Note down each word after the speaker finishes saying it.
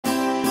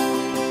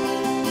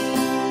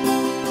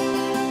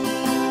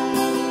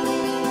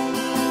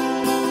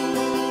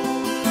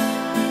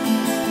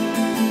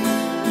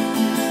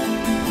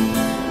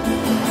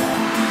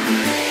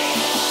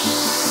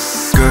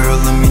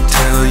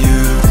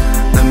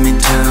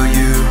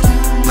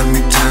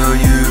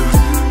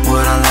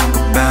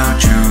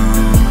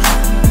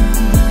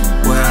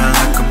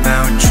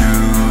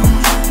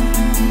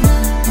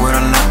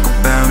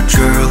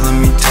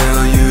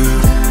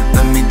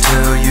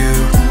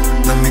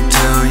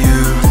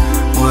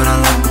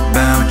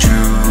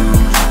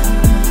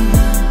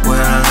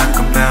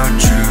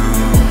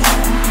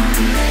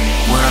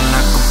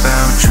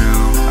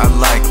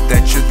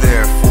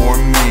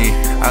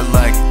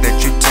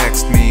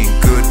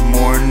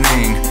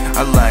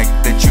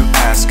like that you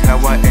ask how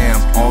I am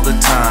all the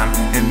time.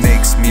 It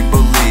makes me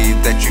believe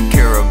that you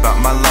care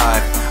about my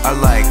life. I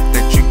like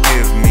that you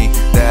give me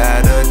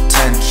that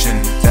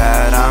attention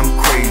that I'm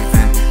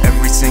craving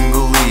every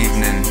single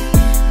evening.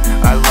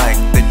 I like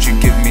that you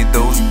give me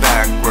those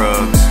back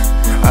rubs.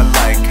 I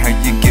like how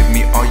you give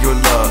me all your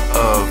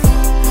love.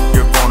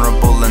 You're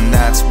vulnerable and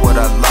that's what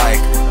I like.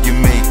 You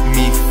make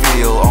me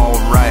feel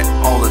alright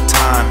all the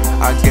time.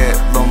 I get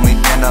lonely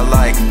and I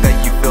like that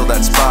you fill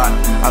that spot.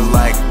 I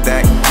like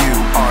that you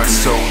are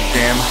so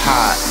damn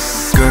hot.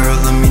 Girl,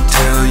 let me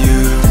tell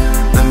you,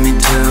 let me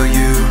tell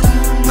you,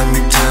 let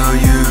me tell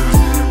you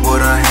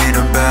what I hate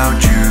about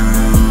you.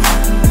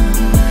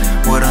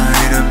 What I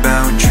hate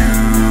about you.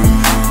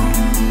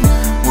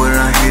 What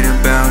I hate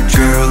about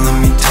you. Girl, let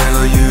me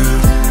tell you,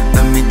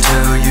 let me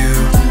tell you,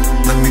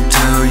 let me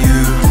tell you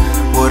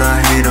what I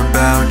hate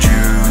about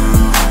you.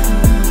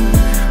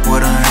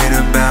 What I hate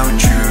about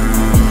you.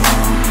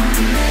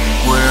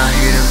 What I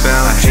hate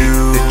about you.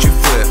 I hate that you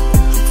flip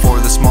for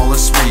the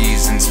smallest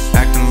reasons,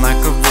 acting like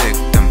a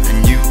victim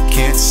and you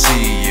can't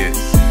see it.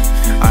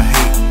 I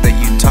hate that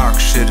you talk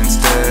shit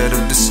instead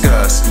of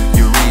discuss.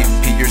 You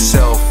repeat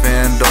yourself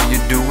and all you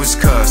do is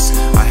cuss.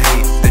 I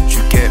hate that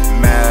you get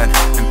mad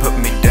and put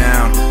me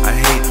down. I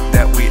hate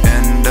that we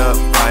end up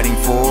fighting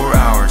for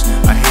hours.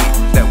 I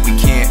hate that we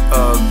can't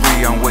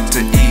agree on what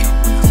to eat.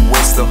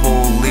 Waste the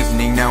whole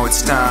evening, now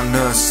it's time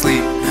to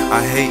sleep.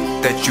 I hate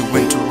that you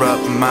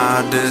interrupt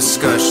my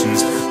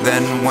discussions,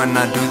 then when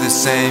I do the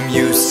same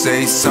you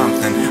say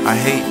something. I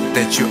hate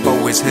that you're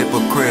always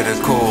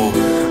hypocritical,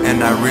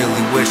 and I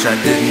really wish I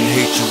didn't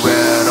hate you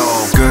at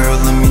all. Girl,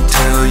 let me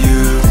tell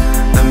you,